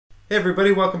Hey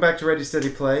everybody, welcome back to Ready Steady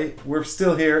Play. We're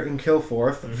still here in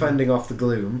Kilforth, fending off the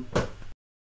gloom.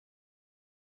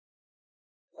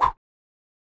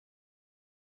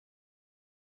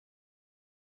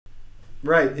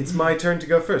 Right, it's my turn to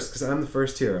go first, because I'm the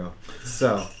first hero.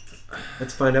 So,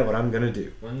 let's find out what I'm going to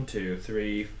do. 1, 2,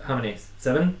 3, how many?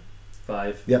 7?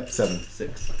 5? Yep, 7.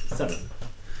 6, 7.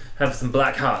 Have some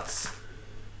black hearts.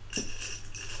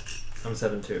 I'm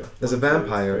 7 too. As a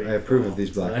vampire, I approve of these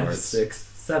black 5, hearts. 6,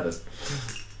 7.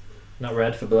 Not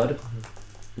red for blood?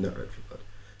 Not red for blood.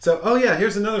 So, oh yeah,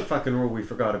 here's another fucking rule we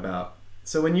forgot about.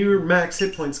 So when your max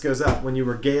hit points goes up, when you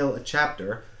regale a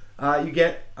chapter, you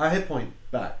get a hit point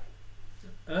back.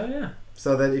 Oh yeah.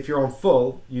 So that if you're on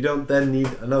full, you don't then need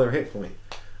another hit point.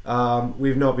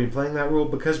 We've not been playing that rule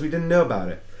because we didn't know about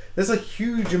it. There's a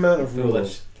huge amount of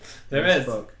rules. There in this is.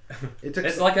 Book.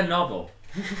 It's like a novel.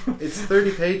 It's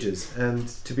 30 pages, and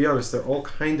to be honest, they're all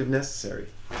kind of necessary.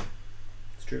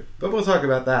 It's true. But we'll talk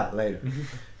about that later.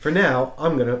 For now,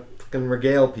 I'm gonna fucking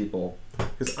regale people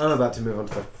because I'm about to move on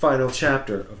to the final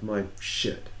chapter of my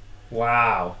shit.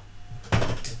 Wow.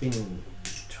 I've been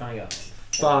trying out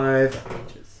 5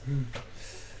 pages.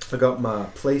 I got my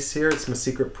place here, it's my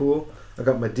secret pool. I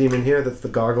got my demon here, that's the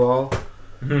gargoyle.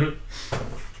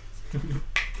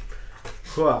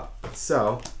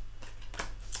 So,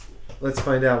 let's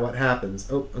find out what happens.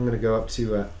 Oh, I'm going to go up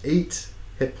to 8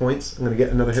 hit points. I'm going to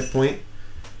get another hit point.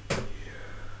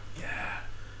 Yeah.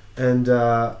 And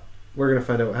we're going to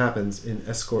find out what happens in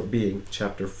Escort Being,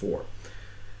 Chapter 4.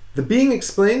 The being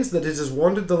explains that it has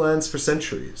wandered the lands for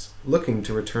centuries, looking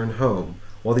to return home,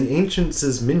 while the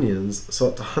Ancients' minions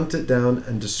sought to hunt it down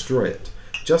and destroy it,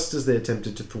 just as they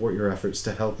attempted to thwart your efforts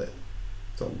to help it.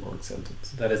 It's a long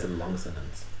sentence. That is a long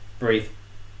sentence. Breathe.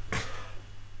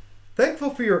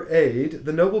 Thankful for your aid,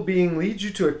 the noble being leads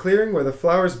you to a clearing where the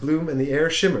flowers bloom and the air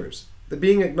shimmers. The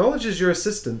being acknowledges your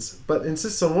assistance, but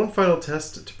insists on one final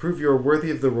test to prove you are worthy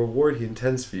of the reward he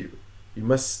intends for you. You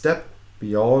must step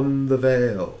beyond the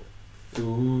veil.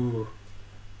 Ooh.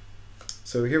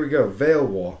 So here we go, Veil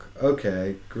Walk.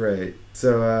 Okay, great.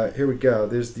 So here we go.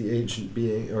 There's the ancient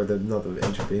being, or not the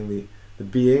ancient being, the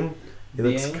being. He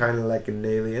looks kind of like an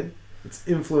alien. It's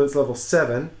influence level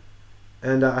 7.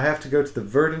 And I have to go to the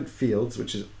Verdant Fields,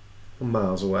 which is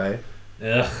miles away,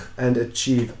 and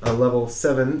achieve a level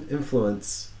 7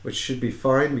 influence, which should be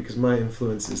fine because my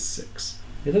influence is 6.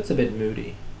 He looks a bit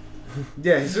moody.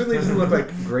 Yeah, he certainly doesn't look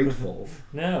like grateful.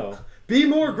 No. Be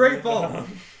more grateful!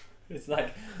 It's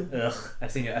like,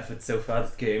 I've seen your efforts so far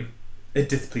this game. It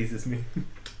displeases me.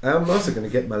 I'm also going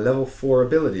to get my level 4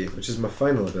 ability, which is my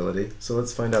final ability. So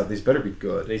let's find out. These better be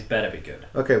good. These better be good.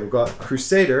 Okay, we've got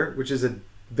Crusader, which is a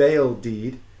Veil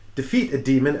deed. Defeat a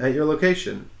demon at your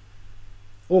location.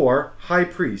 Or High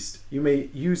Priest. You may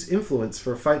use influence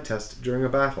for a fight test during a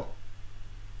battle.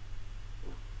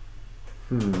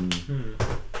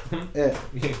 Eh.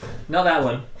 Not that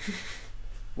one.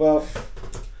 Well,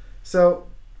 so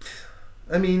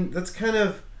I mean that's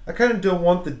I kind of don't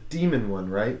want the demon one,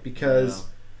 right? Because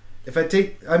if I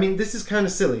take, this is kind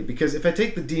of silly because if I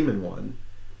take the demon one,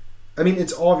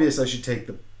 it's obvious I should take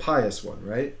the pious one,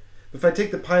 right? But if I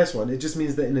take the pious one, it just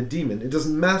means that in a demon, it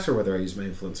doesn't matter whether I use my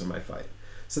influence or my fight.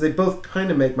 So they both kind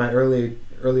of make my earlier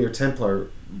Templar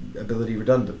ability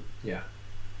redundant. Yeah,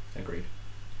 agreed.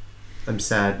 I'm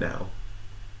sad now.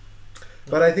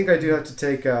 But I think I do have to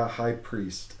take High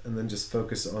Priest and then just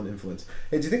focus on influence.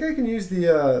 Hey, do you think I can use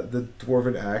the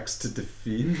Dwarven Axe to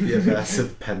defeat the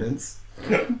Evasive Penance?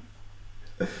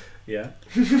 Yeah.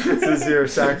 Says here,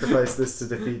 sacrifice this to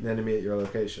defeat an enemy at your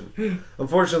location.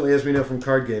 Unfortunately, as we know from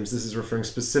card games, this is referring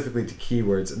specifically to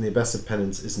keywords, and the Evasive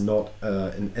Penance is not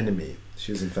an enemy.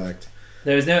 She is, in fact...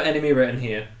 There is no enemy written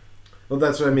here. Well,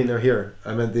 that's what I mean. No, here.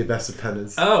 I meant the Evasive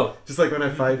Penance. Oh! Just like when I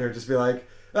fight her, just be like,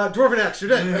 Dwarven Axe, you're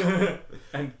dead!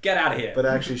 And get out of here. But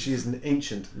actually, she's an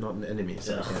ancient, not an enemy,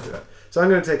 so I can't do that. So I'm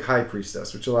going to take High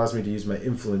Priestess, which allows me to use my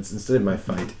influence instead of my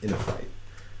fight in a fight.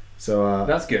 So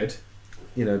that's good.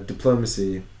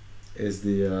 Diplomacy is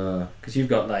the... Because you've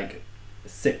got,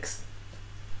 6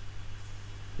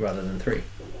 rather than 3.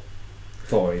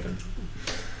 4 even.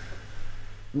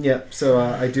 Yeah, so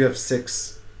I do have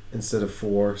 6 instead of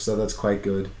 4, so that's quite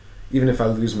good. Even if I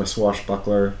lose my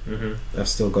swashbuckler, I've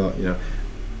still got,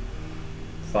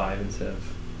 5 instead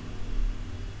of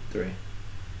 3.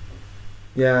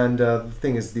 Yeah, and the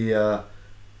thing is, the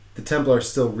Templar is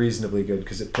still reasonably good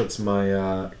because it puts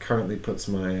my currently puts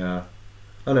my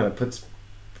it puts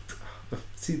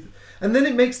see, and then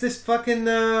it makes this fucking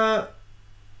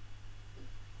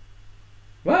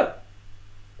what?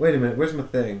 Wait a minute, where's my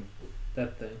thing?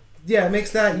 That thing. Yeah, it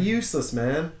makes that useless,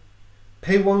 man.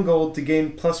 Pay 1 gold to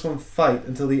gain +1 fight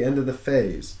until the end of the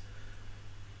phase.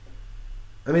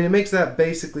 I mean, it makes that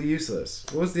basically useless.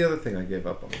 What was the other thing I gave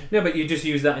up on? No, but you just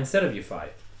use that instead of your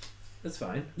fight. That's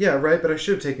fine. Yeah, right. But I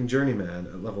should have taken Journeyman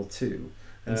at level 2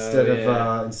 instead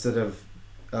of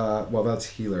well, that's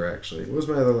healer actually. What was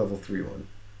my other level 3 one?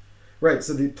 Right.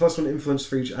 So the +1 influence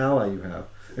for each ally you have.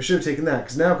 I should have taken that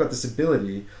because now I've got this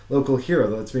ability, local hero,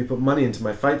 that lets me put money into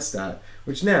my fight stat,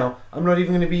 which now I'm not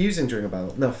even going to be using during a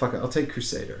battle. No, fuck it. I'll take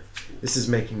Crusader. This is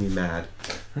making me mad.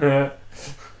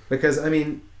 Because I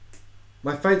mean,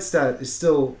 my fight stat is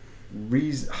still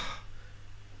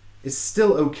it's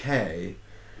still okay.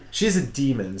 She is a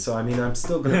demon, so I mean, I'm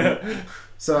still gonna.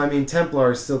 So I mean,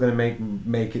 Templar is still gonna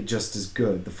make it just as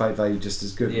good. The fight value just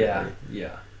as good. Yeah, really.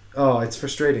 yeah. Oh, it's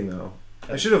frustrating though.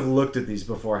 I should have looked at these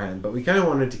beforehand, but we kind of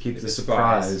wanted to keep the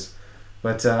surprise.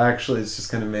 But actually, it's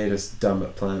just kind of made us dumb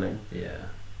at planning. Yeah.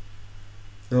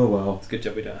 Oh well. It's a good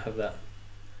job we don't have that.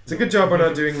 It's a good job we're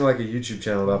not doing like a YouTube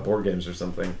channel about board games or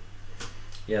something.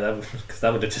 Yeah, because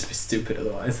that would just be stupid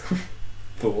otherwise.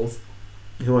 Fools.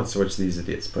 Who wants to watch these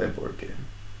idiots play a board game?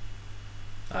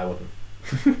 I wouldn't.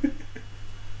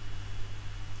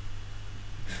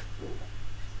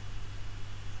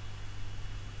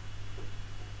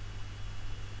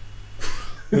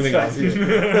 Moving on. That's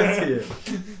you.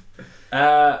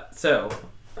 So,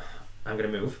 I'm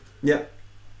going to move. Yeah.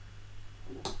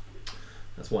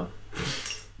 That's 1.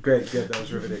 Great, good, that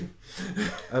was riveting.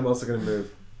 I'm also going to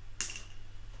move.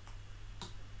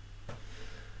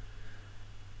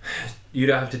 You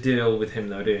don't have to deal with him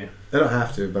though, do you? I don't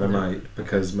have to, but I might,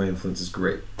 because my influence is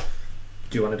great.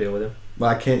 Do you want to deal with him? Well,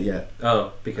 I can't yet.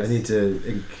 Oh, because... I need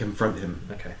to confront him.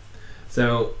 Okay.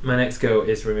 So, my next go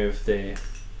is remove the...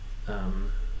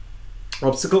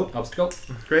 Obstacle.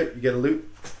 Great, you get a loot.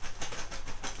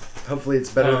 Hopefully it's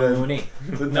better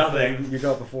than nothing you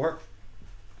got before.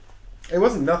 It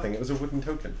wasn't nothing, it was a wooden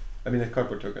token. I mean a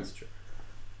cardboard token. That's true.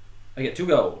 I get 2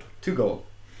 gold. 2 gold.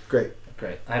 Great.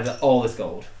 I have all this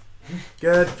gold.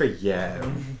 Good for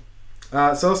you.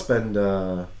 So I'll spend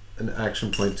an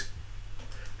action point to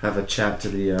have a chat to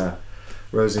the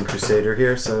Rosen Crusader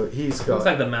here. So he's got... Looks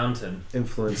like the mountain.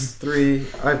 Influence 3.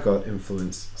 I've got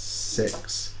influence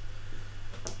 6.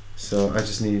 So I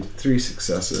just need 3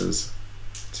 successes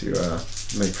to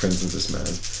make friends with this man.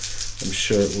 I'm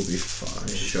sure it will be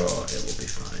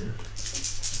fine.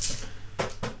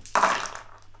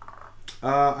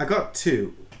 I got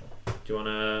 2. Do you want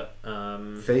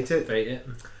to fate it?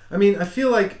 I mean, I feel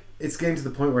like it's getting to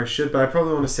the point where I should, but I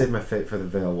probably want to save my fate for the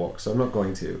Veil Walk, so I'm not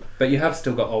going to. But you have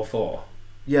still got all 4.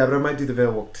 Yeah, but I might do the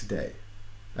Veil Walk today.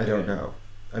 I don't know.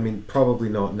 I mean, probably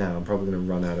not now. I'm probably going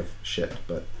to run out of shit,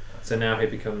 but... So now he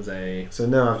becomes a... So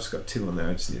now I've just got 2 on there.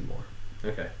 I just need more.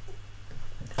 Okay.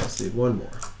 I just need 1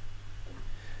 more.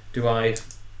 Do I... So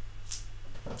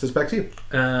it's back to you.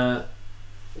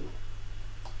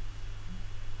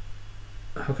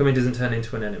 How come he doesn't turn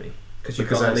into an enemy? Because you've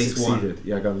got at least succeeded. 1.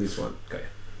 Yeah, I got at least 1. Okay.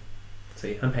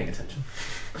 See, I'm paying attention.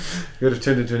 You would have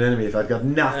turned into an enemy if I'd got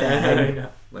nothing. I know.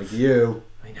 Like you.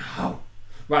 I know.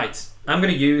 Right. I'm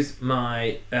going to use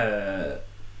my...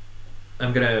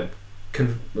 I'm going to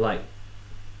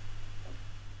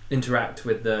interact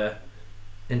with the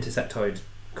Intersectoid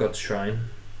God's Shrine.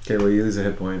 Okay, well you lose a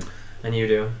hit point. And you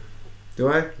do. Do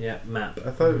I? Yeah, map.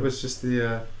 I thought it was just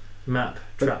the... Map.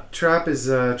 Trap. Trap is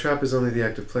only the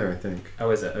active player, I think.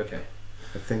 Oh, is it? Okay.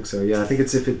 I think so, yeah. I think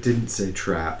it's if it didn't say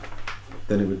trap,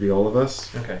 then it would be all of us.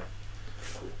 Okay.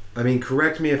 I mean,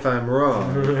 correct me if I'm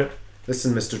wrong.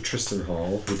 Listen, Mr. Tristan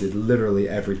Hall, who did literally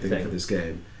everything for this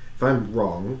game. If I'm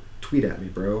wrong, tweet at me,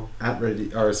 bro. At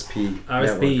Reddit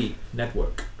RSP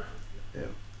Network.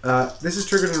 Yeah. This is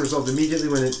triggered and resolved immediately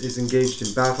when it is engaged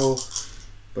in battle,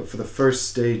 but for the first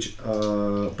stage,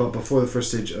 but before the first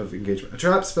stage of engagement. A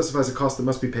trap specifies a cost that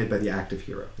must be paid by the active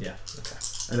hero. Yeah. Okay.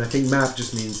 And I think map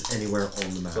just means anywhere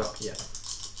on the map. Well, yeah.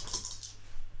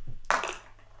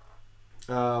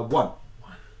 1.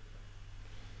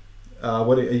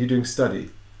 What are you doing? Study.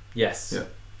 Yes. Yeah.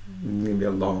 It's gonna be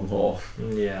a long haul.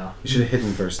 Yeah. You should have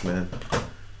hidden first, man.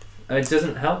 It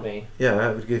doesn't help me. Yeah,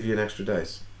 that would give you an extra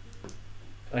dice.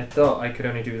 I thought I could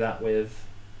only do that with...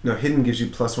 No, hidden gives you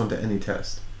 +1 to any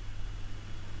test.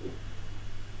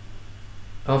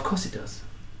 Oh, of course it does.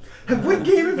 What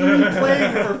game have you been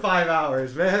playing for 5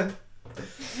 hours, man?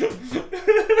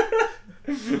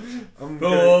 I'm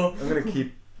gonna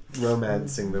keep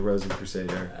romancing the Rosen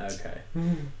Crusader. Okay.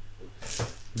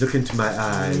 Look into my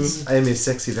eyes. I am a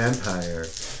sexy vampire.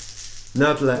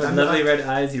 Not like what lovely red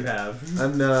eyes you have.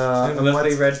 I'm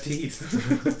lovely red teeth.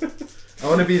 I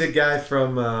want to be the guy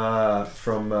from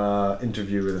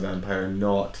Interview with a Vampire,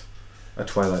 not a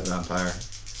Twilight vampire.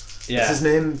 Yeah. What's his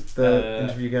name? The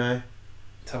interview guy.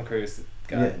 Tom Cruise.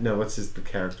 guy. Yeah, no, what's the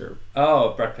character?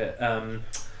 Oh, Brad Pitt.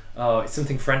 Oh, it's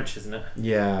something French, isn't it?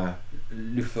 Yeah.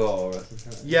 Lefort or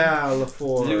something like that. Yeah,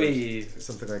 Lefort. Louis.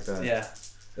 Something like that. Yeah.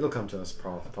 It'll come to us,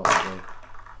 possibly.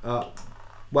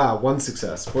 Wow, 1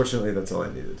 success. Fortunately, that's all I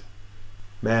needed.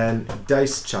 Man,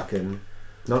 dice chucking.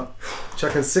 Not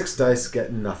chucking 6 dice,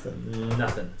 getting nothing.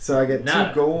 Nothing. So I get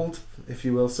Nada. 2 gold, if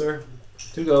you will, sir.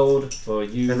 2 gold for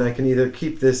you. And I can either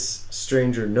keep this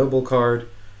Stranger Noble card,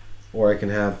 or I can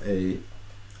have an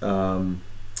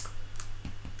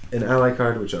ally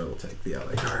card, which I will take the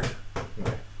ally card.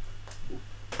 Okay.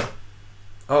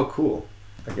 Oh, cool.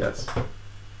 I guess.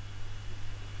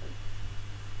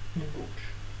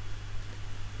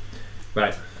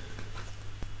 Right.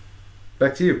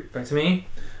 Back to you. Back to me.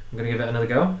 I'm going to give it another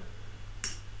go.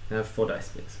 Can I have 4 dice,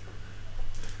 please?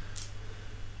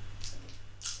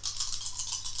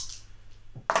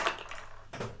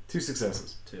 Two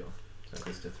successes. 2. So that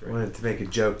goes to I 3. wanted to make a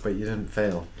joke, but you didn't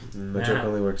fail. And my joke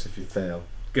only works if you fail.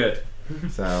 Good.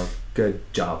 So, good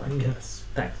job, I guess.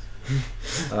 Thanks.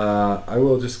 I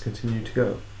will just continue to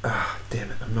go. Ah,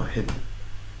 damn it, I'm not hidden.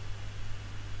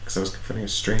 Because I was confronting a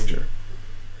stranger.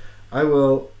 I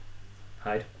will...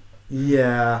 Hide.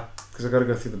 Yeah, because I got to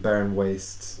go through the barren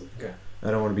wastes. Okay.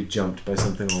 I don't want to be jumped by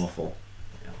something awful.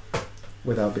 Yeah.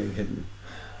 Without being hidden.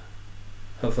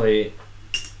 Hopefully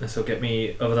this will get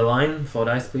me over the line. 4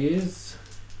 dice, please.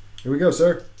 Here we go,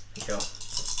 sir. Go.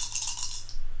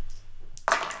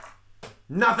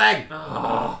 Nothing!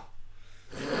 Oh.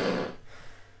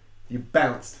 You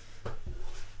bounced.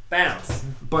 Bounce.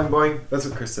 Boing boing. That's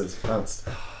what Chris says. Bounced.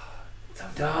 So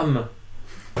dumb.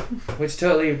 Which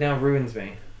totally now ruins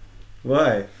me.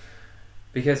 Why?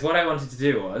 Because what I wanted to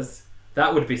do was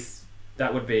that would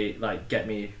be like get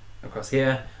me across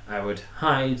here. I would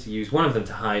hide, use one of them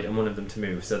to hide and one of them to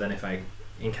move. So then if I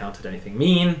encountered anything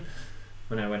mean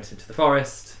when I went into the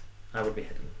forest, I would be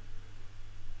hidden.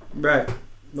 Right.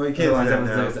 Well, you can't do that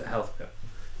now. Lose at health.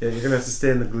 Yeah, you're gonna have to stay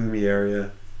in the gloomy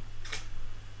area.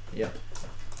 Yep.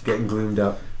 Getting gloomed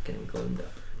up. Getting gloomed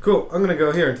up. Cool. I'm gonna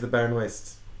go here into the barren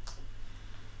wastes.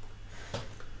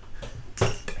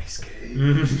 Dice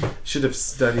game. Should have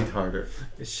studied harder.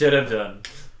 Should have done.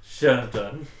 Should have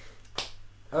done.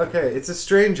 Okay, it's a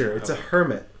stranger. It's a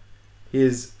hermit.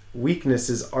 His weakness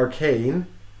is arcane.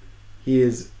 He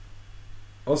is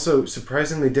also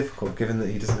surprisingly difficult, given that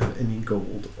he doesn't have any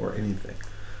gold or anything.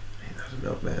 I mean, I don't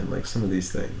know, man. Like some of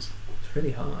these things. It's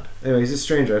really hard. Anyway, he's a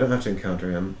stranger. I don't have to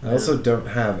encounter him. I also don't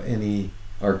have any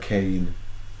arcane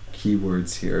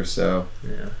keywords here, so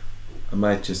Yeah. I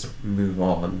might just move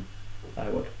on. I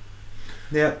would.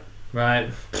 Yeah. Right.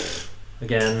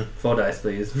 Again, 4 dice,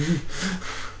 please.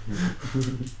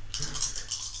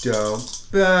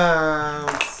 Don't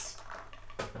bounce.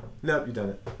 Nope, you've done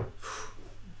it.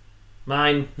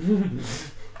 Mine.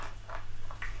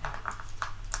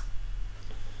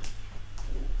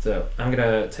 So I'm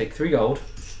gonna take 3 gold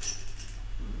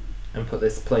and put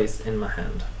this place in my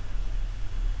hand.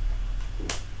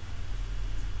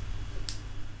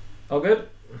 All good?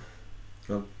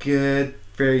 Oh, good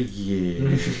for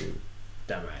you.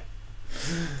 Damn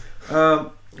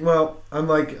right. Well, I'm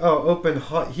like, oh, open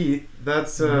hot heath.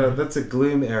 That's a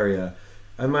gloom area.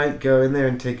 I might go in there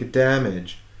and take a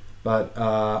damage, but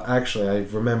actually,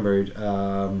 I've remembered,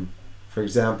 for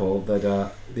example,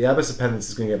 that the Abyss of Penance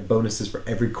is going to get bonuses for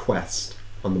every quest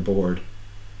on the board.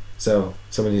 So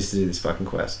someone needs to do this fucking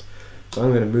quest. So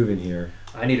I'm going to move in here.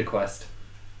 I need a quest.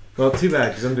 Well, too bad,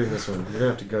 because I'm doing this one. You're going to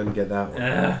have to go and get that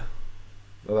one.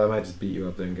 Although I might just beat you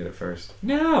up there and get it first.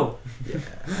 No! Yeah.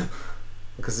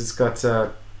 Because it's got...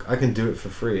 I can do it for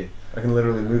free. I can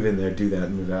literally move in there, do that,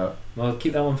 and move out. Well,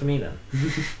 keep that one for me then.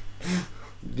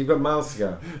 You've got miles to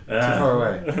go. Too far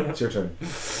away. It's your turn.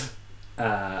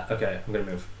 Okay, I'm going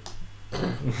to move.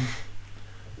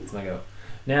 That's my go.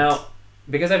 Now,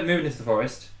 because I've moved into the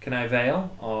forest, can I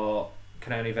veil? Or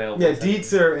can I only veil? Yeah,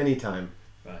 deeds are anytime.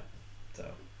 Right,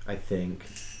 so... I think.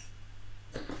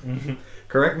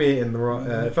 Correct me in the wrong...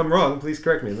 if I'm wrong, please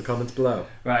correct me in the comments below.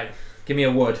 Right, give me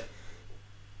a wood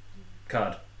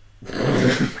card.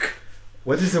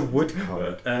 What is a wood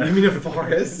card? You mean a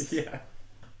forest? Yeah.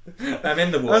 I'm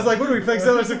in the wood. I was like, what are we playing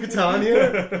Settlers of Catan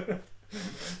here?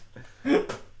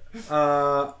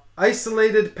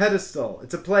 Isolated pedestal.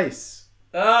 It's a place.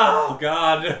 Oh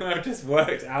god, I've just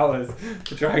worked hours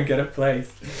to try and get a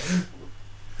place.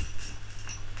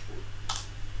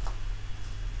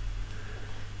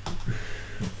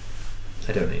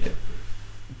 I don't need it.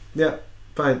 Yeah,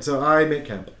 fine. So I make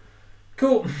camp.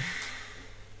 Cool.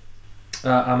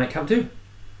 I'll make camp too.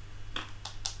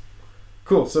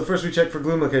 Cool. So first we check for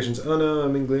gloom locations. Oh no,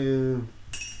 I'm in gloom.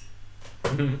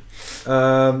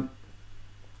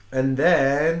 And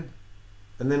then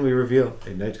we reveal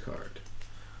a night card.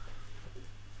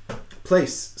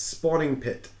 Place spawning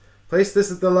pit. Place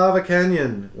this at the lava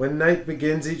canyon. When night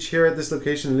begins, each hero at this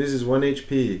location loses 1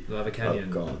 HP. Lava canyon.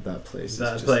 Oh god, that place.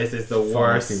 That place is the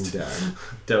worst. Dead.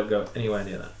 Don't go anywhere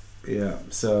near that. Yeah.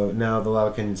 So now the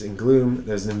lava canyon's in gloom.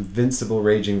 There's an invincible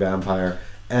raging vampire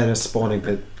and a spawning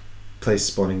pit. Place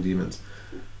spawning demons.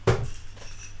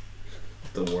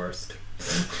 The worst.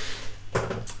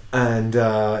 And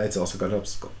it's also got an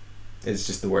obstacle. It's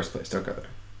just the worst place. Don't go there.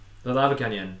 The lava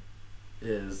canyon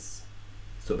is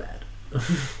so bad.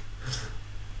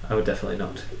 I would definitely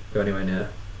not go anywhere near.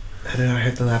 I don't know. I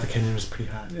heard the lava canyon was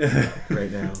pretty hot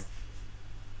right now.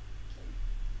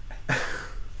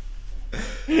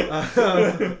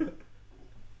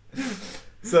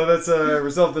 So that's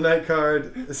resolve the night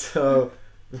card. So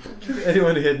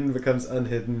anyone hidden becomes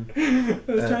unhidden. I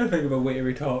was trying to think of a witty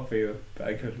retort for you, but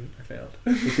I couldn't. I failed.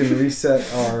 We can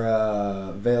reset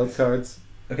our veiled cards.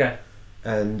 Okay.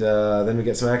 And then we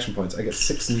get some action points. I get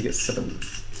 6 and you get 7,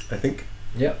 I think.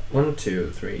 Yep. 1, 2,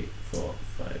 3, 4,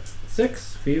 5,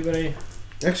 6 for you, buddy.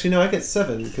 Actually, no, I get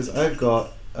 7 because I've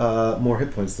got more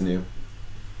hit points than you.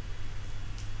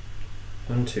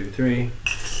 1, 2, 3,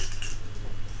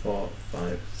 4,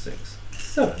 5, 6,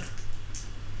 7.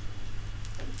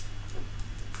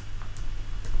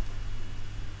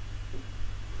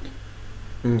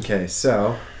 Okay,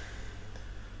 so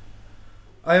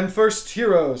I am first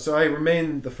hero, so I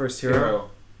remain the first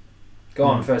hero. Go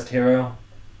on, first hero.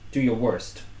 Do your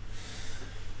worst.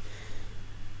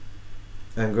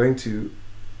 I'm going to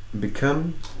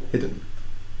become hidden.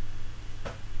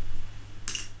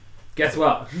 Guess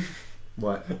what?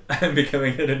 What? I'm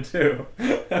becoming hidden too.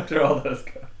 After all those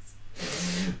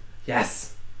cards.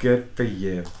 Yes. Good for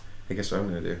you. I guess what I'm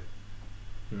going to do.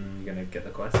 You're going to get the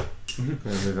quest. I'm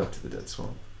going to move up to the dead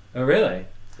swamp. Oh, really?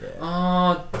 Yeah.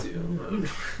 Oh, dude.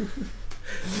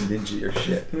 Ninja your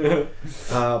shit.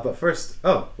 But first,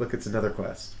 look, it's another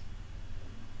quest.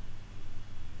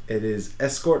 It is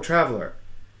Escort Traveler.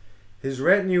 His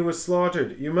retinue was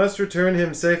slaughtered. You must return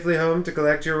him safely home to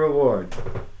collect your reward.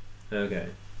 Okay.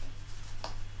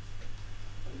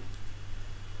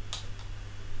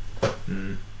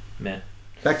 Meh.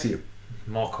 Back to you.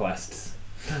 More quests.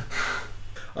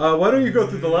 Why don't you go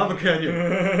through the lava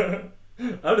canyon?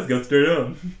 I'll just go straight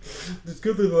on. Just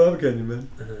go through the lava canyon,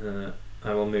 man.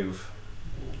 I will move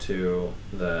to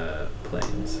the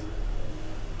plains.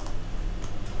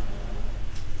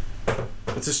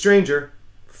 It's a stranger,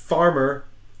 farmer.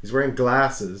 He's wearing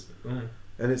glasses,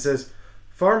 and it says,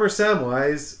 "Farmer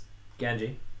Samwise,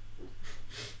 Ganji,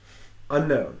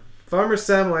 unknown. Farmer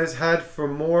Samwise had far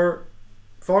more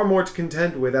to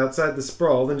contend with outside the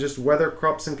sprawl than just weather,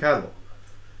 crops, and cattle.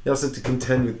 He also had to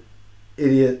contend with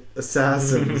idiot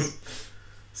assassins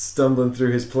stumbling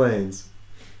through his plains.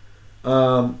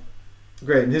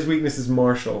 Great, and his weakness is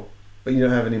martial, but you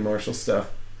don't have any martial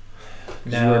stuff.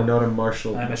 No, you are not a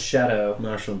martial. I'm a shadow.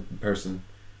 Martial person.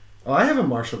 Oh, I have a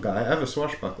martial guy. I have a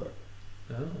swashbuckler.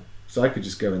 Oh. So I could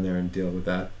just go in there and deal with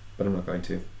that, but I'm not going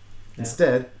to. Yeah.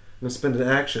 Instead, I'm going to spend an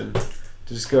action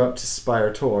to just go up to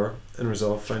Spire Tor and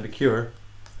resolve find a cure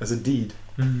as a deed.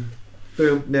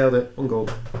 Boom, nailed it. 1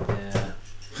 gold. Yeah.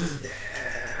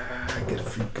 Yeah, I get a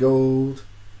free gold.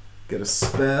 Get a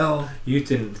spell. You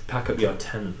didn't pack up your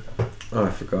tent. Oh, I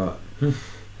forgot.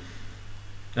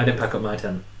 I didn't pack up my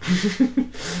tent.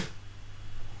 I'm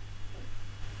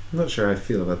not sure how I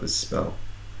feel about this spell.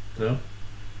 No?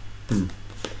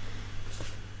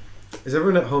 Is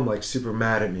everyone at home like super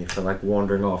mad at me for like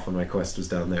wandering off when my quest was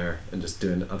down there and just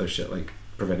doing other shit like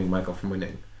preventing Michael from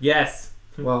winning? Yes.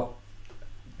 Well,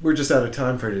 we're just out of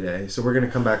time for today, so we're going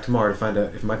to come back tomorrow to find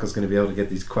out if Michael's going to be able to get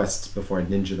these quests before I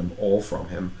ninja them all from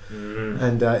him.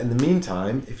 And in the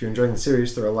meantime, if you're enjoying the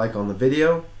series, throw a like on the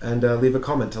video and leave a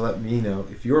comment to let me know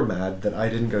if you're mad that I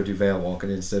didn't go do Veil Walk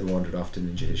and instead wandered off to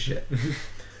ninja his shit.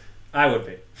 I would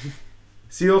be.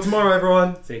 See you all tomorrow,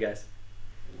 everyone. See you guys.